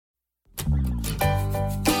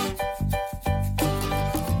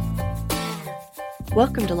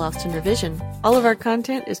Welcome to Lost in Revision. All of our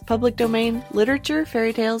content is public domain, literature,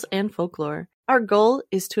 fairy tales, and folklore. Our goal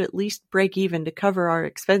is to at least break even to cover our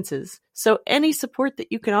expenses, so any support that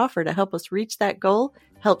you can offer to help us reach that goal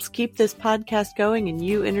helps keep this podcast going and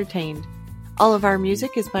you entertained. All of our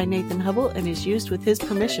music is by Nathan Hubble and is used with his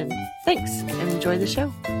permission. Thanks, and enjoy the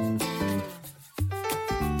show.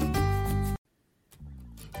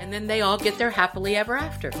 And then they all get their happily ever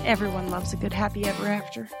after. Everyone loves a good happy ever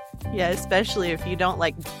after. Yeah, especially if you don't,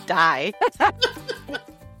 die.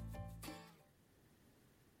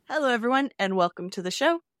 Hello, everyone, and welcome to the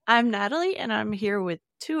show. I'm Natalie, and I'm here with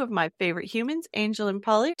two of my favorite humans, Angel and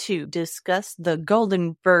Polly, to discuss The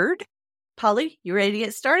Golden Bird. Polly, you ready to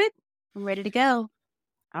get started? I'm ready to go.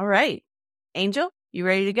 All right. Angel, you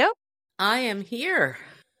ready to go? I am here.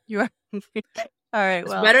 You are? All right,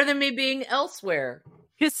 It's better than me being elsewhere.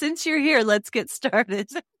 Since you're here, let's get started.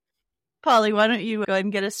 Polly, why don't you go ahead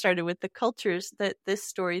and get us started with the cultures that this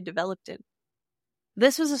story developed in?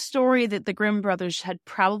 This was a story that the Grimm brothers had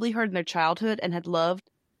probably heard in their childhood and had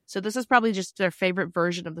loved. So this is probably just their favorite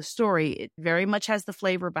version of the story. It very much has the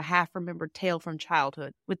flavor of a half-remembered tale from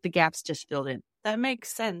childhood, with the gaps just filled in. That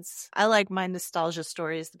makes sense. I like my nostalgia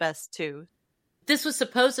stories the best, too. This was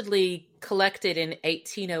supposedly collected in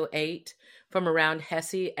 1808 from around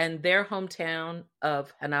Hesse, and their hometown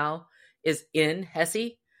of Hanau is in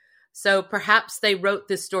Hesse. So perhaps they wrote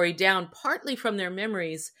this story down partly from their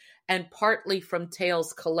memories and partly from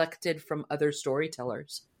tales collected from other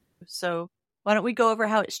storytellers. So why don't we go over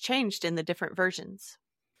how it's changed in the different versions?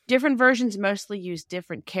 Different versions mostly use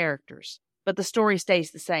different characters, but the story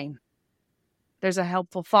stays the same. There's a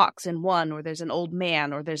helpful fox in one, or there's an old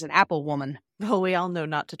man, or there's an apple woman. Well, we all know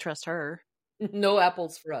not to trust her. No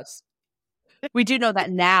apples for us. We do know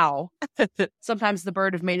that now. Sometimes the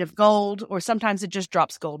bird is made of gold, or sometimes it just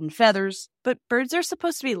drops golden feathers. But birds are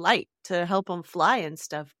supposed to be light to help them fly and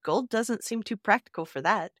stuff. Gold doesn't seem too practical for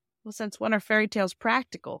that. Well, since when are fairy tales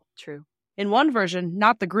practical? True. In one version,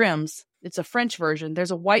 not the Grimms, it's a French version,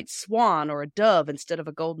 there's a white swan or a dove instead of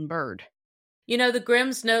a golden bird. You know, the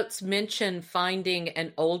Grimm's notes mention finding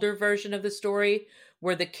an older version of the story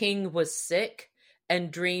where the king was sick and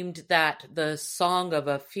dreamed that the song of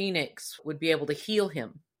a phoenix would be able to heal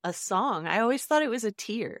him. A song? I always thought it was a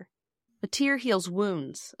tear. A tear heals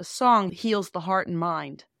wounds. A song heals the heart and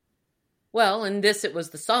mind. Well, in this, it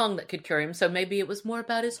was the song that could cure him, so maybe it was more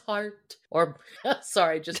about his heart. Or,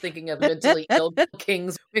 sorry, just thinking of mentally ill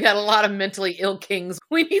kings. We got a lot of mentally ill kings.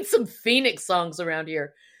 We need some phoenix songs around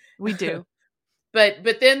here. We do. But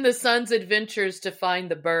then the son's adventures to find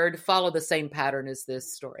the bird follow the same pattern as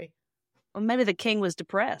this story. Well, maybe the king was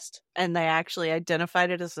depressed. And they actually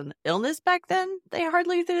identified it as an illness back then? They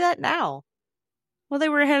hardly do that now. Well, they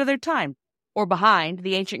were ahead of their time. Or behind.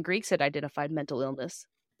 The ancient Greeks had identified mental illness.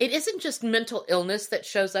 It isn't just mental illness that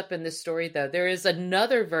shows up in this story, though. There is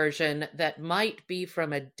another version that might be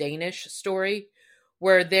from a Danish story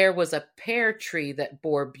where there was a pear tree that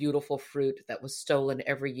bore beautiful fruit that was stolen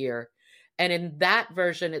every year. And in that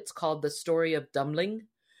version, it's called the story of Dummling.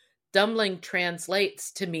 Dummling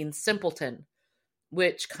translates to mean simpleton,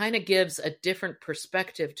 which kind of gives a different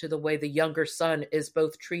perspective to the way the younger son is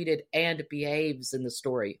both treated and behaves in the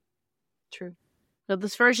story. True. So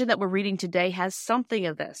this version that we're reading today has something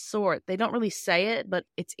of that sort. They don't really say it, but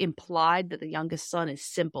it's implied that the youngest son is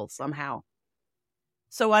simple somehow.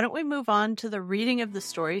 So why don't we move on to the reading of the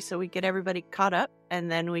story so we get everybody caught up, and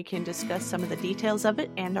then we can discuss some of the details of it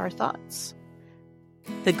and our thoughts.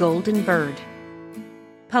 The Golden Bird.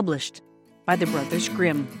 Published by the Brothers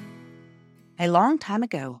Grimm. A long time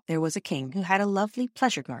ago, there was a king who had a lovely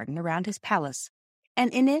pleasure garden around his palace,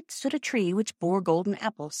 and in it stood a tree which bore golden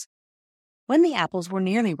apples. When the apples were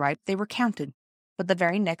nearly ripe, they were counted, but the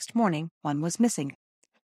very next morning one was missing.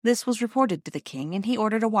 This was reported to the king, and he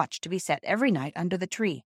ordered a watch to be set every night under the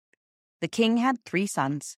tree. The king had 3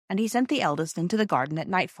 sons, and he sent the eldest into the garden at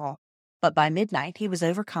nightfall, but by midnight he was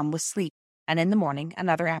overcome with sleep, and in the morning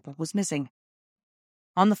another apple was missing.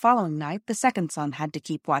 On the following night, the second son had to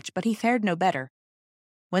keep watch, but he fared no better.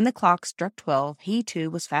 When the clock struck 12, he too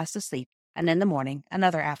was fast asleep, and in the morning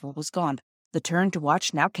another apple was gone. The turn to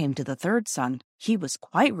watch now came to the third son. He was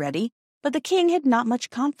quite ready, but the king had not much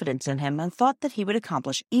confidence in him and thought that he would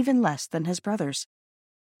accomplish even less than his brothers.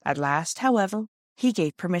 At last, however, he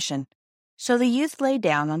gave permission. So the youth lay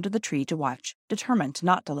down under the tree to watch, determined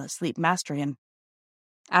not to let sleep master him.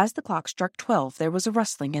 As the clock struck 12, there was a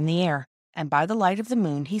rustling in the air, and by the light of the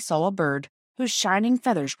moon he saw a bird, whose shining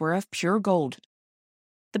feathers were of pure gold.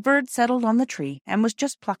 The bird settled on the tree, and was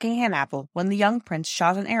just plucking an apple when the young prince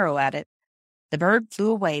shot an arrow at it. The bird flew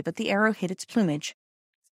away, but the arrow hit its plumage,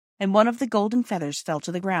 and one of the golden feathers fell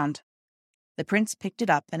to the ground. The prince picked it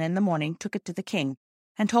up and in the morning took it to the king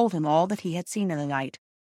and told him all that he had seen in the night.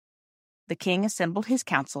 The king assembled his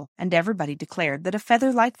council, and everybody declared that a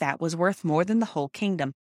feather like that was worth more than the whole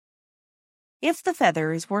kingdom. "If the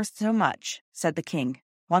feather is worth so much," said the king,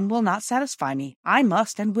 "one will not satisfy me. I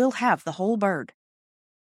must and will have the whole bird."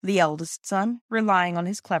 The eldest son, relying on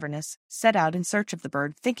his cleverness, set out in search of the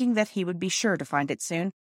bird, thinking that he would be sure to find it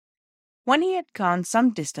soon. When he had gone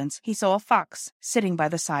some distance, he saw a fox sitting by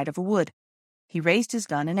the side of a wood. He raised his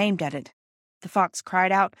gun and aimed at it. The fox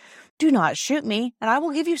cried out, "Do not shoot me, and I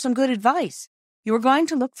will give you some good advice. You are going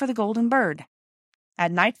to look for the golden bird.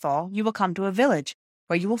 At nightfall you will come to a village,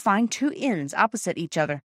 where you will find 2 inns opposite each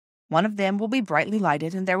other. One of them will be brightly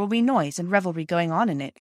lighted, and there will be noise and revelry going on in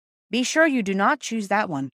it. Be sure you do not choose that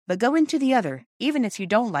one, but go into the other, even if you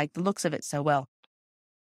don't like the looks of it so well."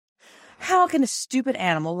 "How can a stupid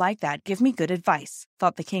animal like that give me good advice?"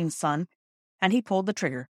 thought the king's son, and he pulled the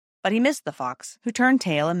trigger, but he missed the fox, who turned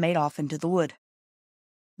tail and made off into the wood.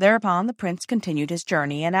 Thereupon the prince continued his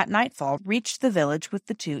journey, and at nightfall reached the village with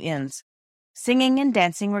the 2 inns. Singing and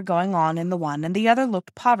dancing were going on in the one, and the other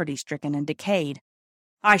looked poverty-stricken and decayed.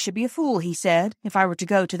 "I should be a fool," he said, "if I were to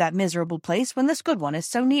go to that miserable place when this good one is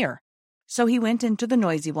so near." So he went into the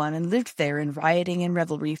noisy one and lived there in rioting and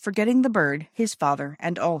revelry, forgetting the bird, his father,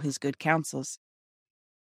 and all his good counsels.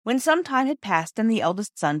 When some time had passed and the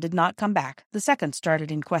eldest son did not come back, the second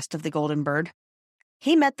started in quest of the golden bird.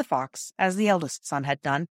 He met the fox, as the eldest son had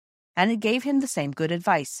done, and it gave him the same good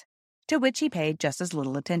advice, to which he paid just as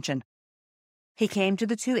little attention. He came to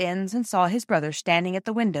the 2 inns and saw his brother standing at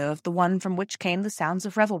the window of the one from which came the sounds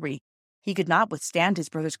of revelry. He could not withstand his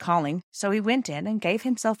brother's calling, so he went in and gave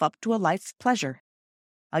himself up to a life's pleasure.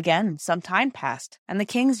 Again some time passed, and the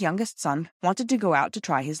king's youngest son wanted to go out to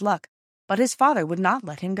try his luck, but his father would not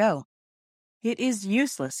let him go. "It is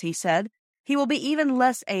useless," he said. "He will be even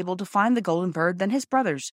less able to find the golden bird than his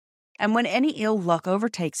brothers, and when any ill luck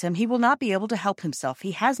overtakes him, he will not be able to help himself.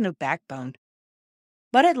 He has no backbone."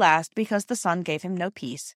 But at last, because the son gave him no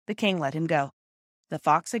peace, the king let him go. The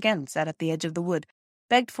fox again sat at the edge of the wood,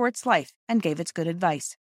 begged for its life, and gave its good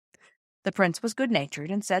advice. The prince was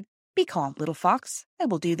good-natured and said, "Be calm, little fox. I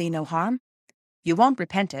will do thee no harm." "You won't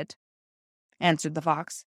repent it," answered the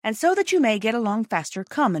fox, "and so that you may get along faster,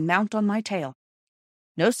 come and mount on my tail."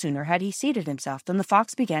 No sooner had he seated himself than the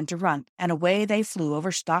fox began to run, and away they flew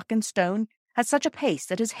over stock and stone at such a pace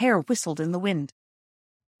that his hair whistled in the wind.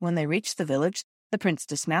 When they reached the village, the prince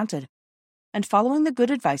dismounted, and following the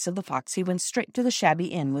good advice of the fox, he went straight to the shabby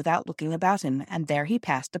inn without looking about him, and there he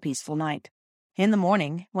passed a peaceful night. In the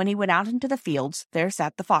morning, when he went out into the fields, there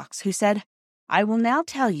sat the fox, who said, "I will now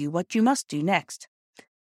tell you what you must do next.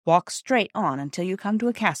 Walk straight on until you come to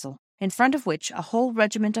a castle, in front of which a whole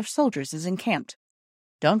regiment of soldiers is encamped.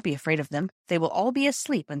 Don't be afraid of them. They will all be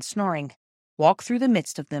asleep and snoring. Walk through the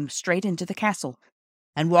midst of them straight into the castle,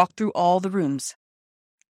 and walk through all the rooms.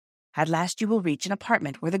 At last you will reach an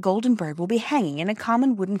apartment where the golden bird will be hanging in a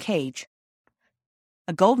common wooden cage.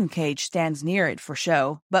 A golden cage stands near it for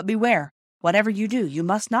show, but beware, whatever you do, you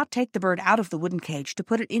must not take the bird out of the wooden cage to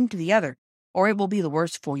put it into the other, or it will be the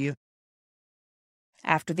worse for you."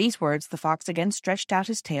 After these words, the fox again stretched out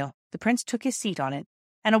his tail, the prince took his seat on it,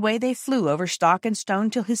 and away they flew over stock and stone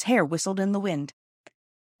till his hair whistled in the wind.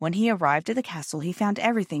 When he arrived at the castle, he found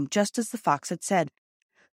everything just as the fox had said.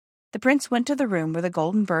 The prince went to the room where the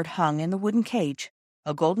golden bird hung in the wooden cage.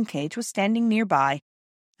 A golden cage was standing near by,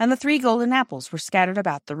 and the 3 golden apples were scattered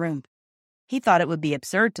about the room. He thought it would be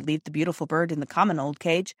absurd to leave the beautiful bird in the common old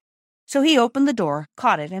cage, so he opened the door,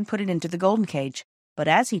 caught it, and put it into the golden cage. But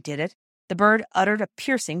as he did it, the bird uttered a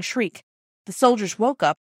piercing shriek. The soldiers woke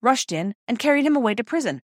up, rushed in, and carried him away to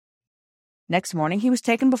prison. Next morning he was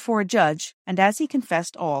taken before a judge, and as he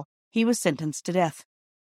confessed all, he was sentenced to death.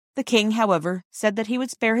 The king, however, said that he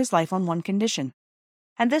would spare his life on one condition,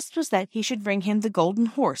 and this was that he should bring him the golden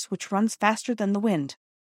horse which runs faster than the wind.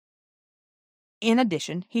 In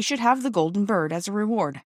addition, he should have the golden bird as a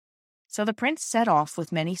reward. So the prince set off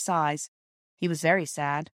with many sighs. He was very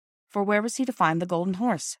sad, for where was he to find the golden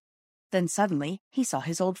horse? Then suddenly he saw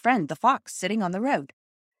his old friend, the fox, sitting on the road.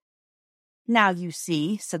 "Now you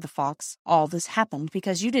see," said the fox, "all this happened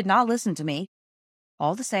because you did not listen to me.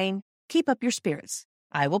 All the same, keep up your spirits.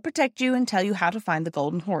 I will protect you and tell you how to find the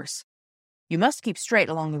golden horse. You must keep straight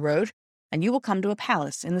along the road, and you will come to a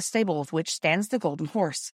palace in the stable of which stands the golden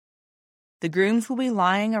horse. The grooms will be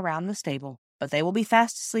lying around the stable, but they will be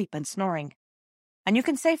fast asleep and snoring, and you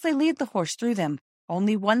can safely lead the horse through them.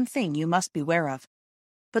 Only one thing you must beware of.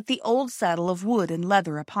 Put the old saddle of wood and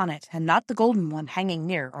leather upon it, and not the golden one hanging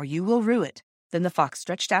near, or you will rue it." Then the fox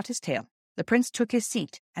stretched out his tail, The prince took his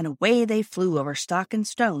seat, and away they flew over stock and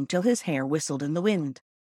stone till his hair whistled in the wind.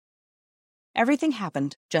 Everything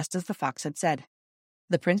happened just as the fox had said.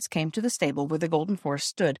 The prince came to the stable where the golden horse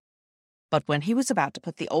stood, but when he was about to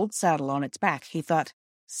put the old saddle on its back, he thought,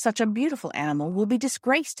 "Such a beautiful animal will be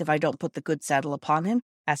disgraced if I don't put the good saddle upon him,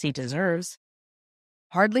 as he deserves."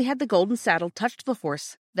 Hardly had the golden saddle touched the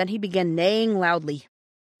horse than he began neighing loudly.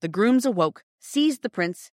 The grooms awoke, seized the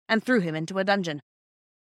prince, and threw him into a dungeon.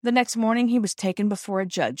 The next morning he was taken before a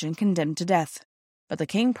judge and condemned to death, but the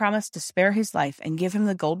king promised to spare his life and give him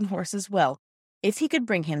the golden horse as well, if he could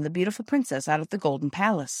bring him the beautiful princess out of the golden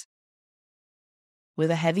palace. With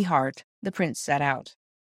a heavy heart, the prince set out.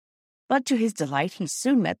 But to his delight he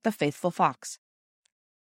soon met the faithful fox.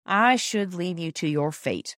 "I should leave you to your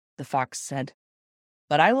fate," the fox said,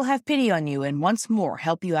 "but I will have pity on you and once more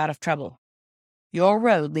help you out of trouble. Your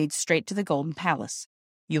road leads straight to the golden palace.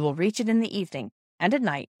 You will reach it in the evening, and at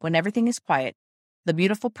night, when everything is quiet, the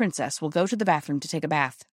beautiful princess will go to the bathroom to take a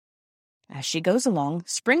bath. As she goes along,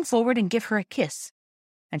 spring forward and give her a kiss,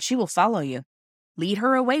 and she will follow you. Lead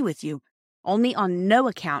her away with you. Only on no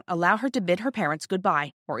account allow her to bid her parents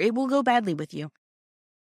goodbye, or it will go badly with you."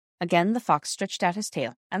 Again the fox stretched out his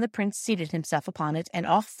tail, and the prince seated himself upon it, and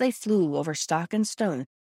off they flew over stock and stone,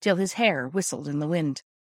 till his hair whistled in the wind.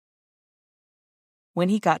 When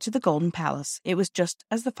he got to the golden palace, it was just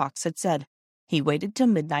as the fox had said. He waited till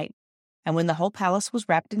midnight, and when the whole palace was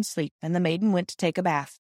wrapped in sleep and the maiden went to take a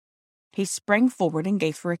bath, he sprang forward and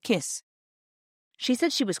gave her a kiss. She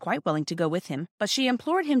said she was quite willing to go with him, but she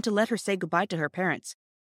implored him to let her say goodbye to her parents.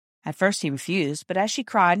 At first he refused, but as she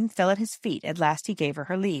cried and fell at his feet, at last he gave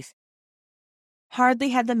her leave. Hardly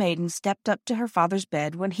had the maiden stepped up to her father's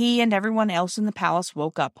bed when he and everyone else in the palace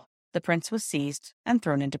woke up. The prince was seized and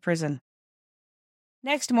thrown into prison.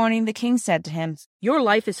 Next morning the king said to him, "Your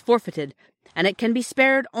life is forfeited, and it can be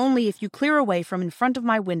spared only if you clear away from in front of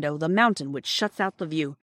my window the mountain which shuts out the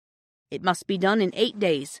view. It must be done in 8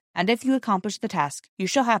 days, and if you accomplish the task, you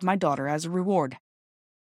shall have my daughter as a reward."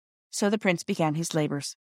 So the prince began his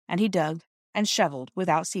labors, and he dug and shoveled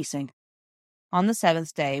without ceasing. On the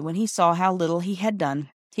 7th day, when he saw how little he had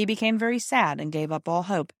done, he became very sad and gave up all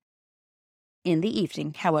hope. In the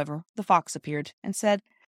evening, however, the fox appeared and said,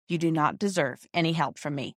 "You do not deserve any help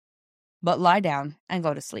from me, but lie down and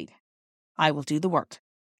go to sleep. I will do the work."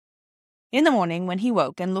 In the morning, when he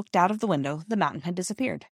woke and looked out of the window, the mountain had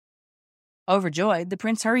disappeared. Overjoyed, the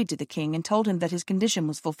prince hurried to the king and told him that his condition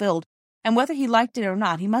was fulfilled, and whether he liked it or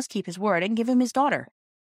not, he must keep his word and give him his daughter.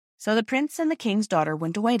 So the prince and the king's daughter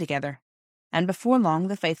went away together, and before long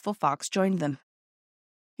the faithful fox joined them.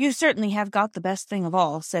 "You certainly have got the best thing of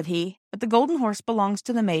all," said he, "but the golden horse belongs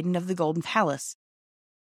to the maiden of the golden palace."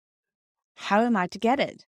 "How am I to get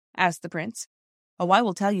it?" asked the prince. "Oh, I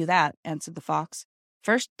will tell you that," answered the fox.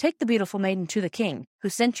 "First, take the beautiful maiden to the king, who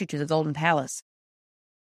sent you to the golden palace.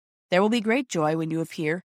 There will be great joy when you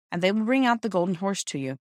appear, and they will bring out the golden horse to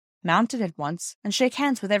you. Mount it at once, and shake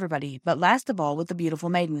hands with everybody, but last of all with the beautiful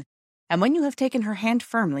maiden. And when you have taken her hand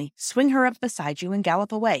firmly, swing her up beside you and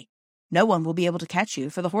gallop away. No one will be able to catch you,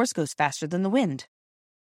 for the horse goes faster than the wind."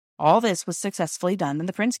 All this was successfully done, and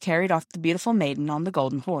the prince carried off the beautiful maiden on the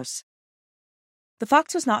golden horse. The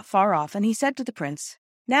fox was not far off, and he said to the prince,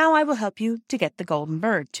 "Now I will help you to get the golden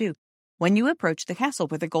bird, too. When you approach the castle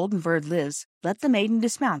where the golden bird lives, let the maiden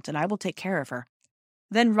dismount, and I will take care of her.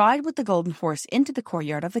 Then ride with the golden horse into the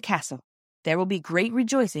courtyard of the castle. There will be great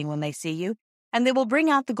rejoicing when they see you, and they will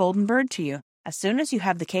bring out the golden bird to you. As soon as you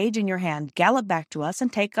have the cage in your hand, gallop back to us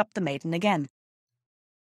and take up the maiden again."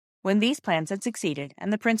 When these plans had succeeded,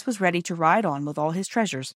 and the prince was ready to ride on with all his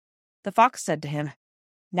treasures, the fox said to him,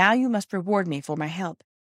 "Now you must reward me for my help."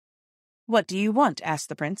 "What do you want?" asked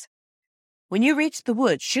the prince. "When you reach the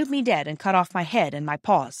wood, shoot me dead and cut off my head and my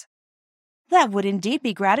paws." "That would indeed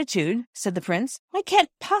be gratitude," said the prince. "I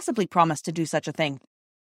can't possibly promise to do such a thing."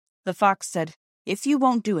 The fox said, "If you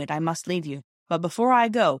won't do it, I must leave you. But before I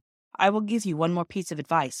go, I will give you one more piece of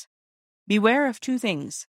advice. Beware of 2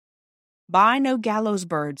 things. Buy no gallows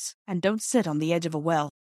birds, and don't sit on the edge of a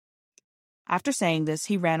well." After saying this,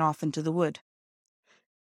 he ran off into the wood.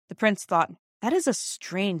 The prince thought, "That is a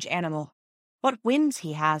strange animal. What wings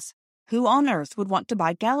he has! Who on earth would want to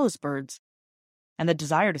buy gallows birds? And the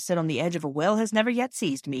desire to sit on the edge of a well has never yet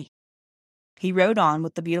seized me." He rode on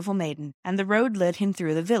with the beautiful maiden, and the road led him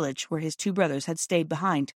through the village where his 2 brothers had stayed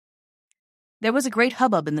behind. There was a great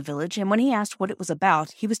hubbub in the village, and when he asked what it was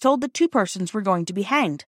about, he was told that 2 persons were going to be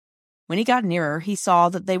hanged. When he got nearer, he saw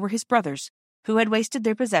that they were his brothers, who had wasted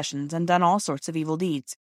their possessions and done all sorts of evil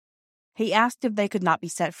deeds. He asked if they could not be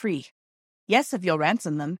set free. "Yes, if you'll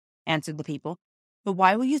ransom them," answered the people. "But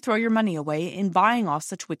why will you throw your money away in buying off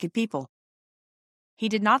such wicked people? He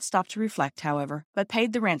did not stop to reflect, however, but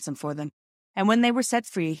paid the ransom for them, and when they were set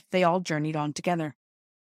free, they all journeyed on together.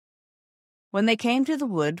 When they came to the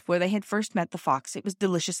wood where they had first met the fox, it was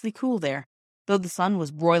deliciously cool there, though the sun was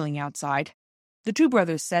broiling outside. The two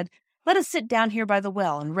brothers said, "Let us sit down here by the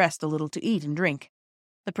well and rest a little to eat and drink."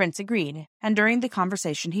 The prince agreed, and during the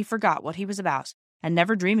conversation he forgot what he was about, and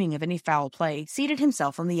never dreaming of any foul play, seated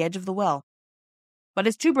himself on the edge of the well. But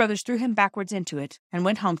his two brothers threw him backwards into it, and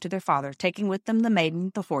went home to their father, taking with them the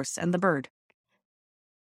maiden, the horse, and the bird.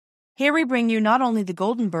 "Here we bring you not only the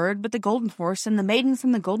golden bird, but the golden horse and the maiden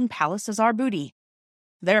from the golden palace as our booty."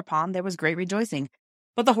 Thereupon there was great rejoicing,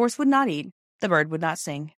 but the horse would not eat, the bird would not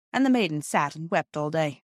sing, and the maiden sat and wept all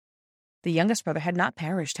day. The youngest brother had not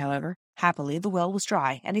perished, however. Happily the well was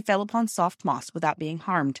dry, and he fell upon soft moss without being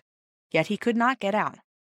harmed. Yet he could not get out.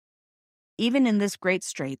 Even in this great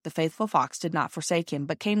strait the faithful fox did not forsake him,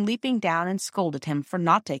 but came leaping down and scolded him for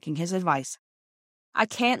not taking his advice. "I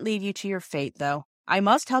can't leave you to your fate, though. I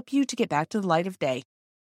must help you to get back to the light of day."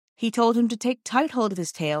 He told him to take tight hold of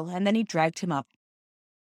his tail, and then he dragged him up.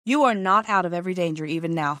 "You are not out of every danger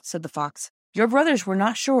even now," said the fox. "Your brothers were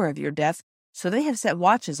not sure of your death, so they have set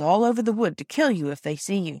watches all over the wood to kill you if they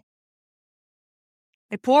see you."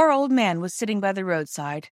 A poor old man was sitting by the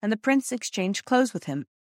roadside, and the prince exchanged clothes with him,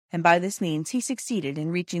 and by this means he succeeded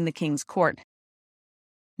in reaching the king's court.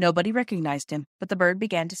 Nobody recognized him, but the bird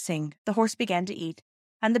began to sing, the horse began to eat,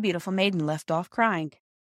 and the beautiful maiden left off crying.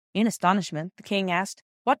 In astonishment, the king asked,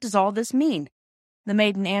 "What does all this mean?" The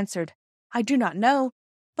maiden answered, "I do not know,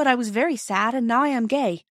 but I was very sad, and now I am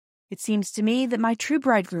gay. It seems to me that my true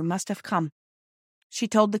bridegroom must have come." She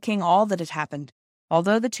told the king all that had happened,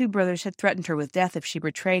 although the two brothers had threatened her with death if she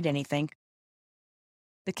betrayed anything.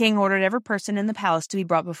 The king ordered every person in the palace to be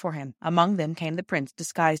brought before him. Among them came the prince,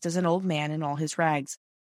 disguised as an old man in all his rags.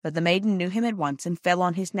 But the maiden knew him at once and fell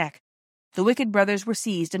on his neck. The wicked brothers were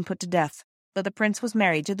seized and put to death, but the prince was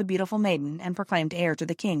married to the beautiful maiden and proclaimed heir to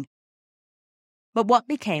the king. But what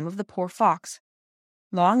became of the poor fox?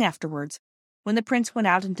 Long afterwards, when the prince went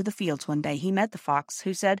out into the fields one day, he met the fox,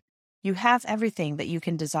 who said, "You have everything that you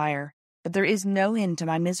can desire, but there is no end to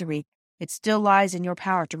my misery. It still lies in your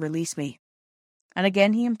power to release me." And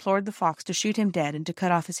again he implored the fox to shoot him dead and to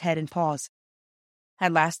cut off his head and paws.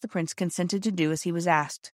 At last the prince consented to do as he was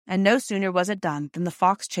asked, and no sooner was it done than the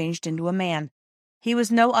fox changed into a man. He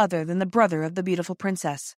was no other than the brother of the beautiful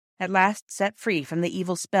princess, at last set free from the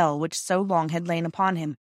evil spell which so long had lain upon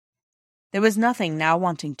him. There was nothing now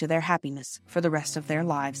wanting to their happiness for the rest of their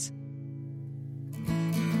lives.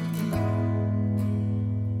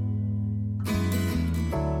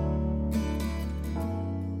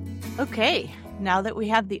 Okay, now that we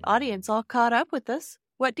have the audience all caught up with us,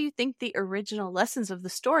 what do you think the original lessons of the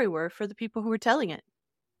story were for the people who were telling it?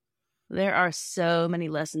 There are so many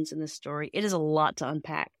lessons in this story. It is a lot to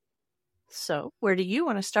unpack. So, where do you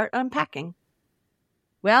want to start unpacking?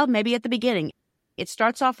 Well, maybe at the beginning. It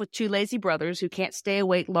starts off with two lazy brothers who can't stay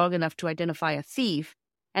awake long enough to identify a thief,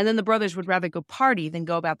 and then the brothers would rather go party than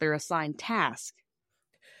go about their assigned task.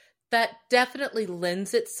 That definitely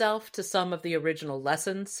lends itself to some of the original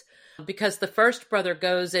lessons, because the first brother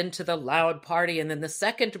goes into the loud party, and then the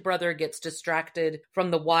second brother gets distracted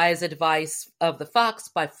from the wise advice of the fox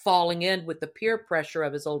by falling in with the peer pressure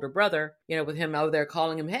of his older brother, with him over there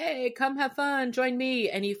calling him, "Hey, come have fun, join me,"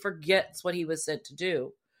 and he forgets what he was sent to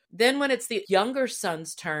do. Then when it's the younger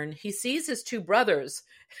son's turn, he sees his two brothers,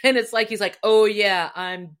 and it's like he's like, "Oh yeah,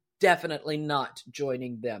 I'm definitely not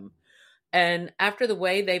joining them." And after the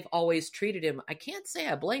way they've always treated him, I can't say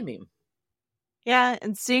I blame him. Yeah,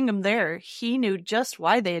 and seeing him there, he knew just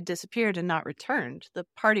why they had disappeared and not returned. The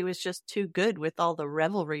party was just too good with all the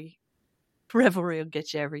revelry. Revelry will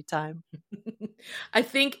get you every time. I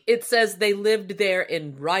think it says they lived there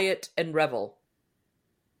in riot and revel.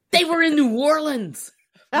 They were in New Orleans.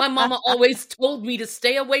 My mama always told me to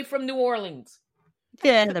stay away from New Orleans.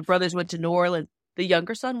 Yeah, the brothers went to New Orleans. The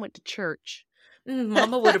younger son went to church.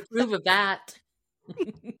 Mama would approve of that.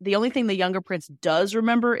 The only thing the younger prince does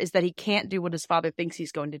remember is that he can't do what his father thinks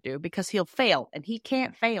he's going to do because he'll fail, and he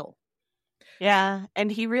can't fail. Yeah,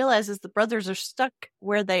 and he realizes the brothers are stuck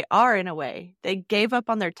where they are in a way. They gave up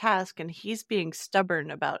on their task, and he's being stubborn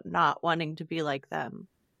about not wanting to be like them.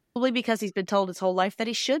 Probably because he's been told his whole life that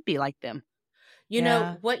he should be like them. You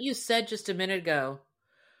know, what you said just a minute ago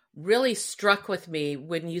really struck with me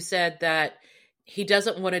when you said that he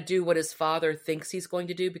doesn't want to do what his father thinks he's going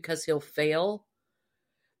to do because he'll fail.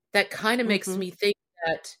 That kind of makes me think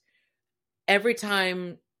that every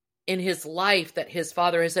time in his life that his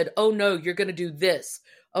father has said, "Oh no, you're going to do this.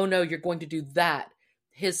 Oh no, you're going to do that."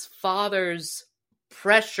 His father's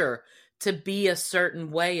pressure to be a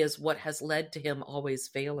certain way is what has led to him always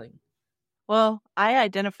failing. Well, I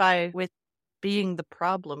identify with being the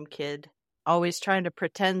problem kid, always trying to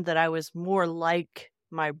pretend that I was more like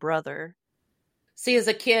my brother. See, as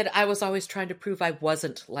a kid, I was always trying to prove I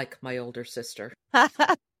wasn't like my older sister.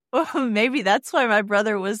 Well, maybe that's why my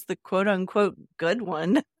brother was the quote-unquote good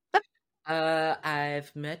one.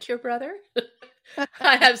 I've met your brother.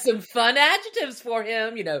 I have some fun adjectives for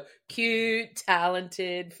him. Cute,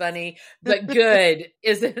 talented, funny, but good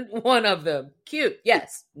isn't one of them. Cute,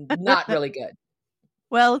 yes, not really good.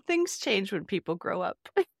 Well, things change when people grow up.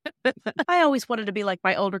 I always wanted to be like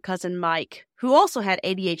my older cousin Mike, who also had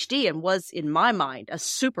ADHD and was, in my mind, a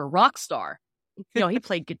super rock star. He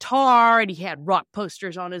played guitar and he had rock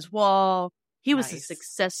posters on his wall. He was a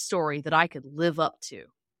success story that I could live up to.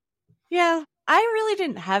 Yeah, I really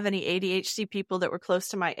didn't have any ADHD people that were close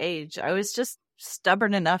to my age. I was just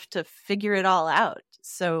stubborn enough to figure it all out.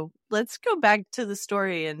 So let's go back to the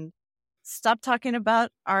story and stop talking about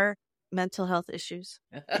our mental health issues.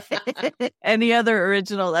 Any other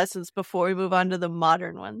original lessons before we move on to the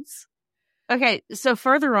modern ones? Okay, so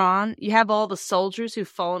further on, you have all the soldiers who've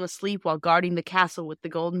fallen asleep while guarding the castle with the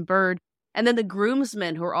golden bird, and then the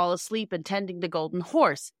groomsmen who are all asleep and tending the golden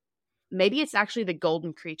horse. Maybe it's actually the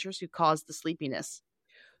golden creatures who caused the sleepiness.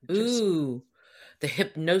 Ooh, the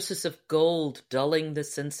hypnosis of gold dulling the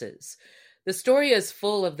senses. The story is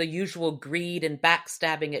full of the usual greed and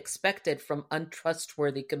backstabbing expected from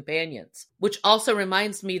untrustworthy companions, which also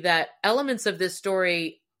reminds me that elements of this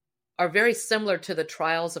story are very similar to the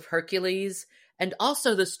trials of Hercules and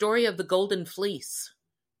also the story of the Golden Fleece.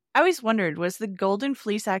 I always wondered, was the Golden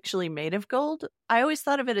Fleece actually made of gold? I always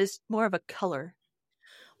thought of it as more of a color.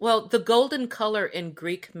 Well, the golden color in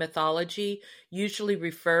Greek mythology usually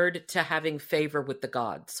referred to having favor with the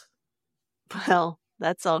gods. Well,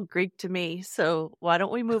 that's all Greek to me, so why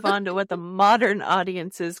don't we move on to what the modern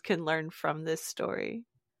audiences can learn from this story?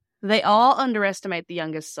 They all underestimate the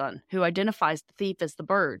youngest son, who identifies the thief as the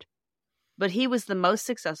bird. But he was the most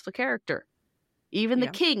successful character. Even the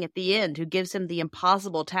king at the end, who gives him the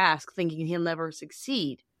impossible task, thinking he'll never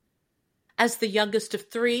succeed. As the youngest of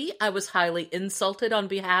three, I was highly insulted on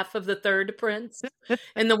behalf of the third prince,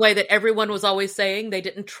 in the way that everyone was always saying they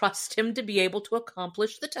didn't trust him to be able to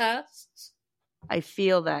accomplish the tasks. I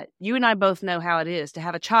feel that. You and I both know how it is to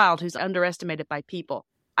have a child who's underestimated by people.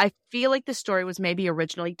 I feel like the story was maybe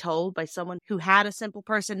originally told by someone who had a simple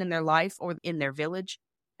person in their life or in their village,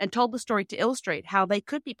 and told the story to illustrate how they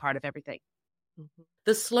could be part of everything.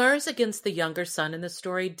 The slurs against the younger son in the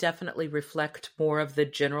story definitely reflect more of the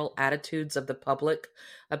general attitudes of the public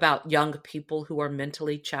about young people who are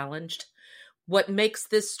mentally challenged. What makes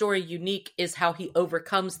this story unique is how he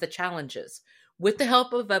overcomes the challenges, with the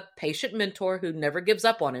help of a patient mentor who never gives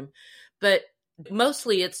up on him, but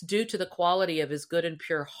mostly it's due to the quality of his good and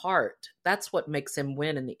pure heart. That's what makes him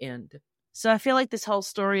win in the end. So I feel like this whole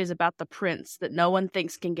story is about the prince that no one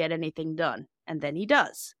thinks can get anything done, and then he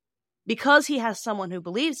does. Because he has someone who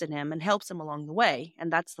believes in him and helps him along the way,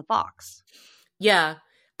 and that's the fox. Yeah,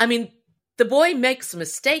 I mean, the boy makes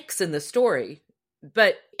mistakes in the story,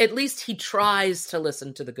 but at least he tries to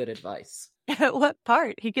listen to the good advice. At what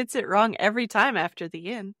part? He gets it wrong every time after the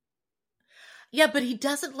end. Yeah, but he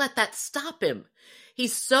doesn't let that stop him.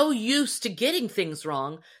 He's so used to getting things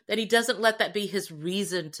wrong that he doesn't let that be his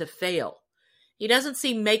reason to fail. He doesn't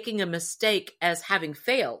see making a mistake as having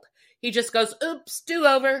failed. He just goes, oops,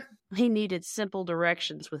 do-over. He needed simple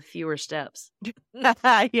directions with fewer steps. Yeah,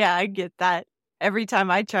 I get that. Every time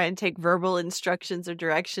I try and take verbal instructions or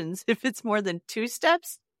directions, if it's more than 2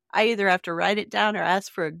 steps, I either have to write it down or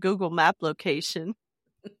ask for a Google Map location.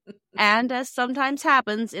 And as sometimes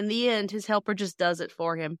happens, in the end, his helper just does it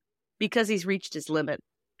for him because he's reached his limit.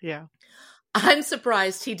 Yeah. I'm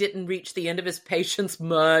surprised he didn't reach the end of his patience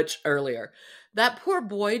much earlier. That poor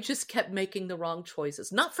boy just kept making the wrong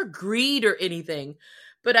choices. Not for greed or anything,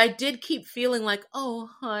 but I did keep feeling like, oh,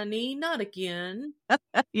 honey, not again.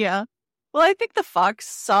 Yeah. Well, I think the fox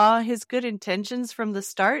saw his good intentions from the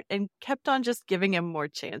start and kept on just giving him more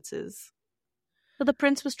chances. But the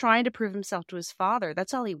prince was trying to prove himself to his father.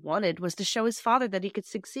 That's all he wanted, was to show his father that he could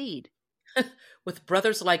succeed. With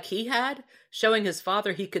brothers like he had, showing his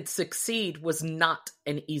father he could succeed was not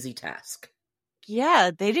an easy task.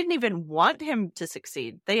 Yeah, they didn't even want him to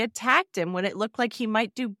succeed. They attacked him when it looked like he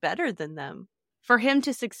might do better than them. For him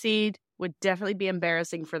to succeed would definitely be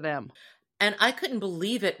embarrassing for them. And I couldn't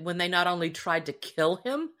believe it when they not only tried to kill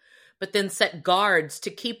him, but then set guards to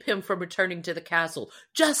keep him from returning to the castle,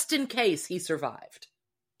 just in case he survived.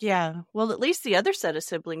 Yeah, well, at least the other set of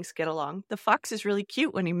siblings get along. The fox is really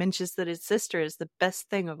cute when he mentions that his sister is the best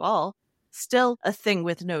thing of all. Still a thing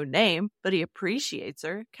with no name, but he appreciates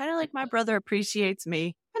her, kind of like my brother appreciates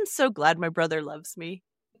me. I'm so glad my brother loves me.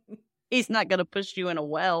 He's not going to push you in a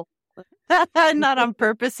well. Not on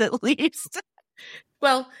purpose, at least.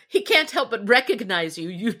 Well, he can't help but recognize you.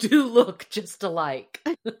 You do look just alike.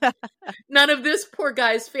 None of this poor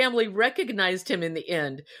guy's family recognized him in the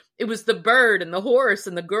end. It was the bird and the horse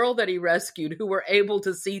and the girl that he rescued who were able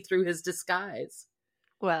to see through his disguise.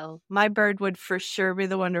 Well, my bird would for sure be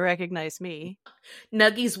the one to recognize me.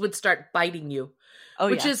 Nuggies would start biting you,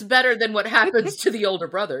 which yeah. is better than what happens to the older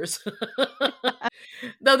brothers.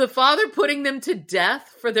 Though the father putting them to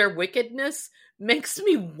death for their wickedness makes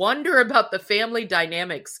me wonder about the family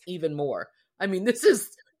dynamics even more. I mean, this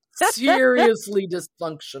is seriously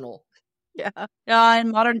dysfunctional. Yeah.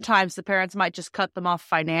 In modern times, the parents might just cut them off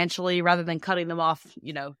financially rather than cutting them off,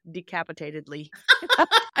 decapitatedly.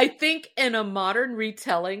 I think in a modern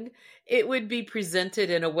retelling, it would be presented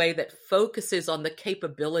in a way that focuses on the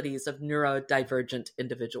capabilities of neurodivergent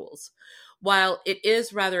individuals. While it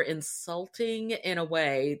is rather insulting in a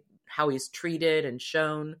way, how he's treated and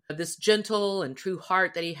shown, this gentle and true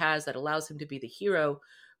heart that he has that allows him to be the hero,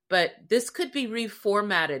 but this could be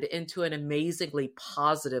reformatted into an amazingly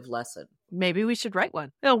positive lesson. Maybe we should write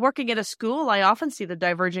one. Working at a school, I often see the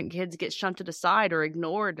divergent kids get shunted aside or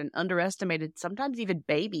ignored and underestimated, sometimes even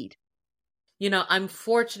babied. I'm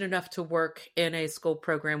fortunate enough to work in a school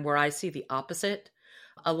program where I see the opposite.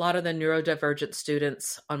 A lot of the neurodivergent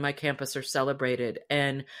students on my campus are celebrated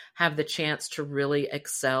and have the chance to really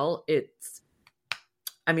excel.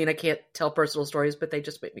 I can't tell personal stories, but they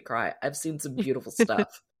just make me cry. I've seen some beautiful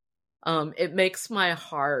stuff. It makes my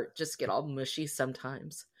heart just get all mushy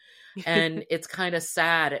sometimes. And it's kind of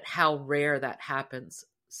sad at how rare that happens.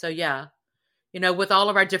 So yeah, with all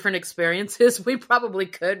of our different experiences, we probably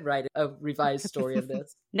could write a revised story of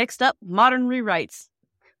this. Next up, modern rewrites.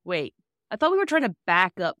 Wait, I thought we were trying to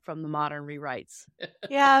back up from the modern rewrites.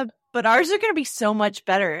 Yeah, but ours are going to be so much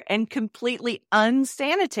better and completely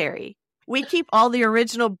unsanitary. We keep all the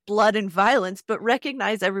original blood and violence, but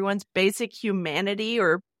recognize everyone's basic humanity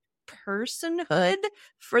or personhood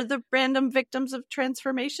for the random victims of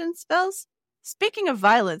transformation spells. Speaking of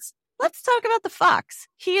violence, let's talk about the fox.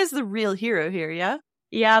 He is the real hero here, yeah?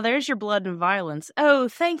 Yeah, there's your blood and violence. Oh,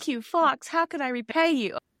 thank you, Fox. How can I repay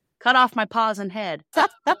you? Cut off my paws and head.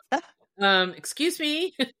 Excuse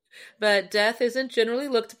me, but death isn't generally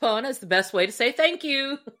looked upon as the best way to say thank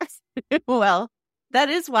you. Well, that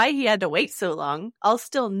is why he had to wait so long. I'll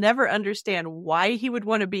still never understand why he would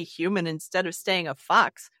want to be human instead of staying a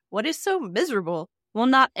fox. What is so miserable? Well,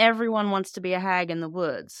 not everyone wants to be a hag in the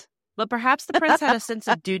woods. But perhaps the prince had a sense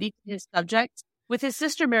of duty to his subjects. With his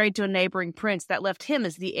sister married to a neighboring prince, that left him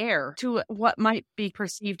as the heir to what might be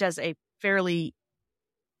perceived as a fairly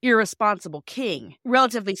irresponsible king.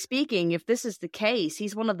 Relatively speaking, if this is the case,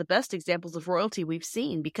 he's one of the best examples of royalty we've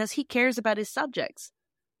seen because he cares about his subjects.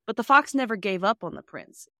 But the fox never gave up on the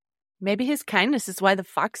prince. Maybe his kindness is why the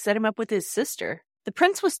fox set him up with his sister. The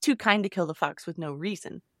prince was too kind to kill the fox with no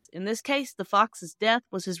reason. In this case, the fox's death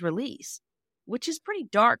was his release, which is pretty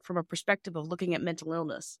dark from a perspective of looking at mental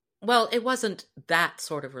illness. Well, it wasn't that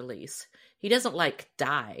sort of release. He doesn't,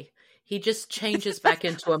 die. He just changes back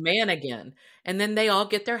into a man again, and then they all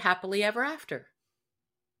get their happily ever after.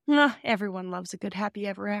 Everyone loves a good happy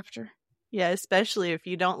ever after. Yeah, especially if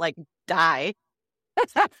you don't, die.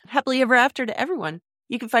 Happily ever after to everyone.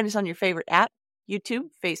 You can find us on your favorite app, YouTube,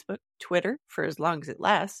 Facebook, Twitter, for as long as it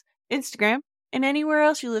lasts, Instagram, and anywhere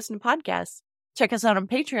else you listen to podcasts. Check us out on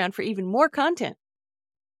Patreon for even more content.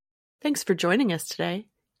 Thanks for joining us today.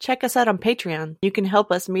 Check us out on Patreon. You can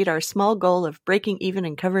help us meet our small goal of breaking even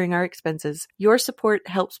and covering our expenses. Your support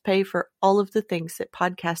helps pay for all of the things that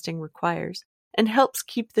podcasting requires and helps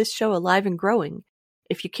keep this show alive and growing.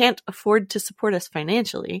 If you can't afford to support us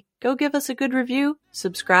financially, go give us a good review,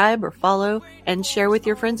 subscribe or follow, and share with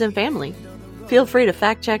your friends and family. Feel free to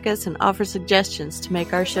fact check us and offer suggestions to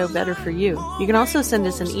make our show better for you. You can also send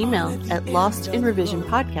us an email at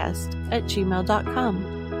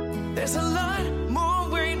lostinrevisionpodcast@gmail.com. There's a lot more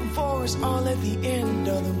waiting for us all at the end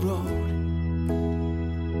of the road.